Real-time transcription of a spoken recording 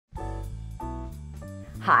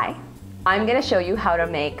Hi, I'm gonna show you how to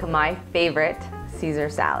make my favorite Caesar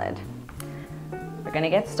salad. We're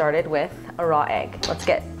gonna get started with a raw egg. Let's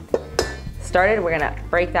get started. We're gonna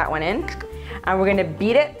break that one in and we're gonna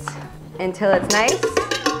beat it until it's nice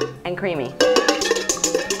and creamy.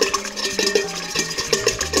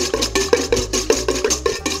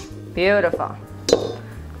 Beautiful.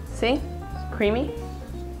 See? Creamy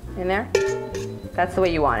in there. That's the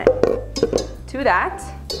way you want it. To that,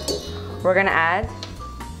 we're gonna add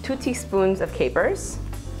 2 teaspoons of capers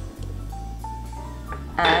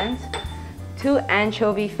and 2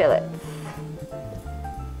 anchovy fillets.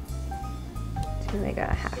 I got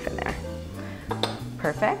a half in there.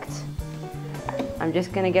 Perfect. I'm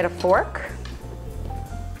just gonna get a fork,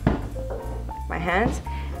 my hands,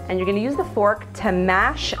 and you're gonna use the fork to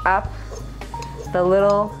mash up the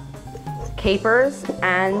little capers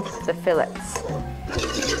and the fillets.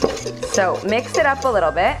 So mix it up a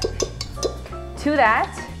little bit. To that,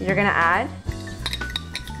 you're gonna add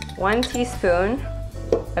 1 teaspoon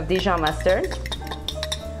of Dijon mustard.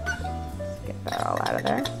 Let's get that all out of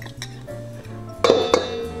there.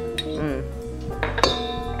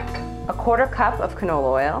 A 1/4 cup of canola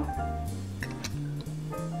oil.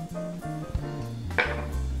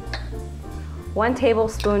 1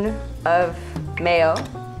 tablespoon of mayo.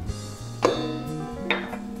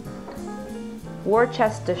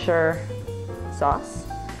 Worcestershire sauce.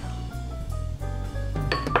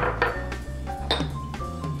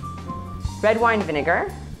 Red wine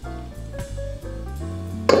vinegar.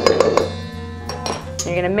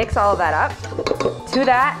 You're gonna mix all of that up. To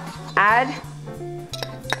that, add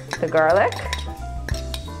the garlic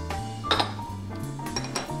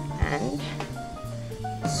and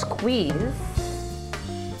squeeze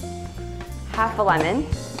half a lemon.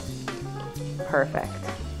 Perfect.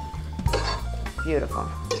 Beautiful.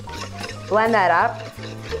 Blend that up.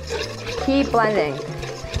 Keep blending.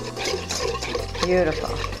 Beautiful.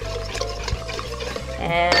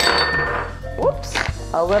 And whoops,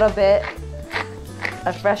 a little bit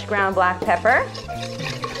of fresh ground black pepper.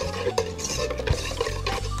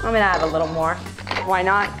 I'm gonna add a little more. Why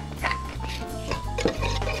not?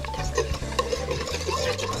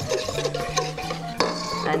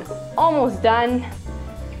 And almost done.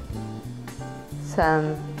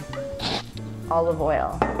 Some olive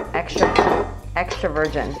oil, extra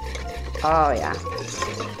virgin. Oh yeah,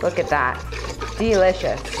 look at that,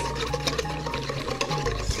 delicious.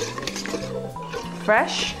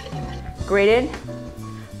 Fresh, grated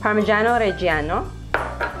Parmigiano Reggiano.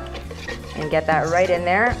 And get that right in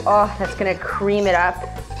there. Oh, that's gonna cream it up,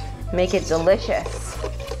 make it delicious.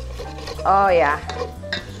 Oh yeah.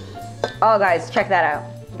 Oh guys, check that out.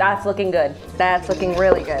 That's looking good. That's looking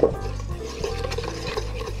really good.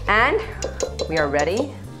 And we are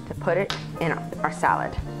ready to put it in our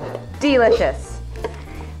salad. Delicious.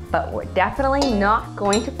 But we're definitely not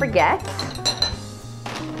going to forget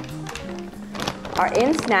our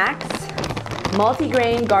Snax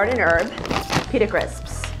multigrain garden herb pita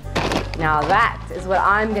crisps. Now that is what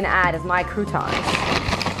I'm gonna add as my croutons.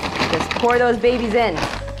 Just pour those babies in.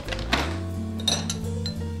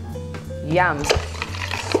 Yum.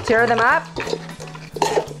 Stir them up.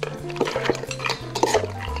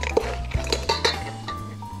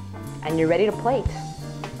 And you're ready to plate.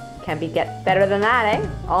 Can't get better than that, eh?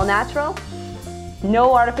 All natural,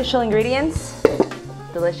 no artificial ingredients.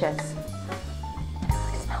 Delicious.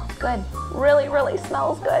 It smells good. Really, really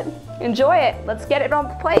smells good. Enjoy it. Let's get it on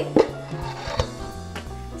the plate.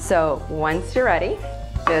 So once you're ready,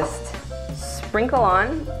 just sprinkle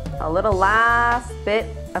on a little last bit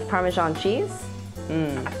of Parmesan cheese.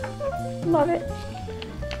 Love it.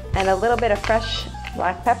 And a little bit of fresh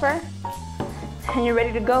black pepper. And you're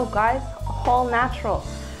ready to go, guys. All natural,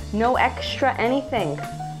 no extra anything.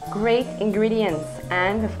 Great ingredients.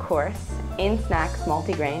 And of course, Snax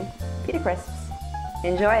multigrain pita crisps.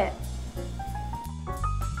 Enjoy it.